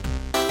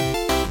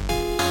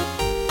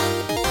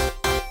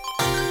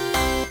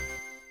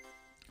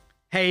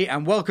Hey,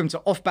 and welcome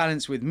to Off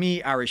Balance with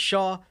me, Arish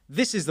Shah.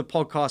 This is the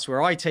podcast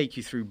where I take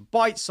you through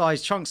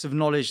bite-sized chunks of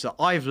knowledge that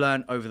I've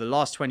learned over the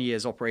last 20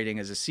 years operating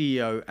as a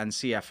CEO and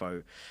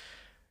CFO.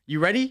 You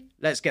ready?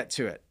 Let's get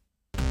to it.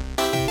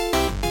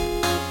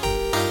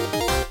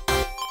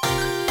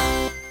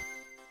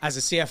 As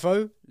a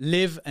CFO,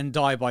 live and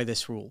die by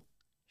this rule.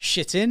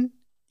 Shit in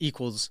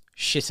equals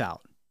shit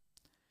out.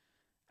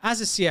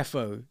 As a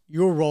CFO,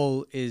 your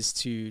role is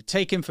to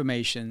take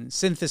information,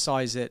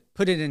 synthesize it,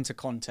 put it into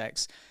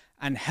context,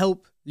 and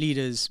help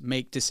leaders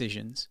make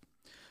decisions.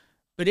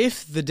 But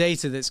if the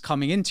data that's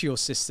coming into your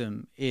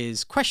system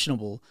is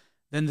questionable,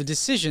 then the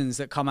decisions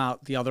that come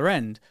out the other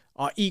end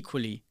are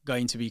equally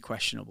going to be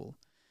questionable.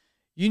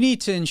 You need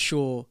to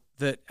ensure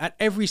that at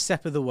every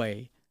step of the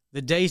way,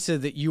 the data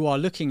that you are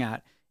looking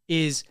at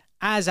is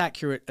as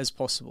accurate as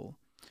possible.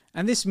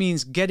 And this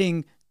means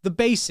getting the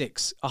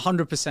basics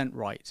 100%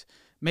 right.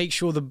 Make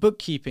sure the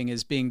bookkeeping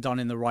is being done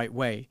in the right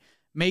way.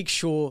 Make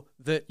sure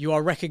that you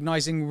are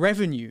recognizing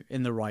revenue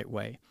in the right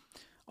way.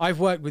 I've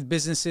worked with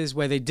businesses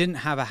where they didn't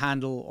have a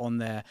handle on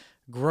their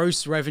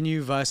gross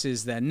revenue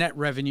versus their net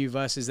revenue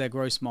versus their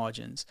gross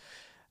margins.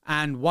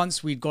 And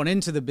once we'd gone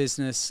into the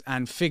business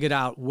and figured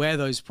out where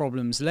those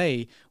problems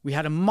lay, we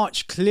had a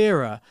much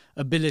clearer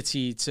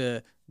ability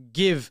to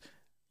give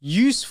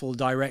useful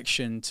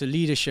direction to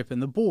leadership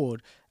and the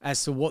board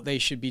as to what they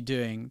should be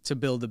doing to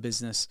build the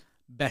business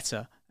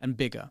better and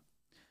bigger.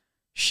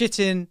 Shit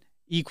in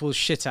equals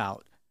shit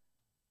out.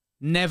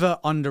 Never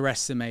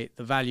underestimate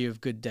the value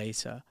of good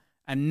data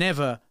and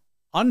never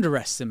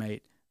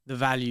underestimate the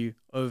value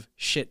of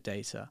shit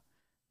data.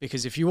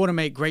 Because if you want to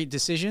make great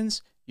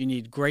decisions, you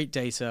need great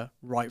data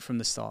right from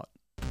the start.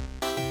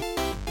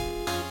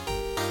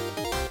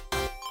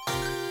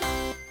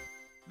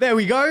 There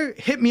we go.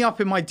 Hit me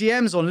up in my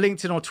DMs on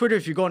LinkedIn or Twitter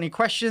if you've got any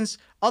questions.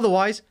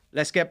 Otherwise,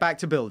 let's get back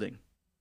to building.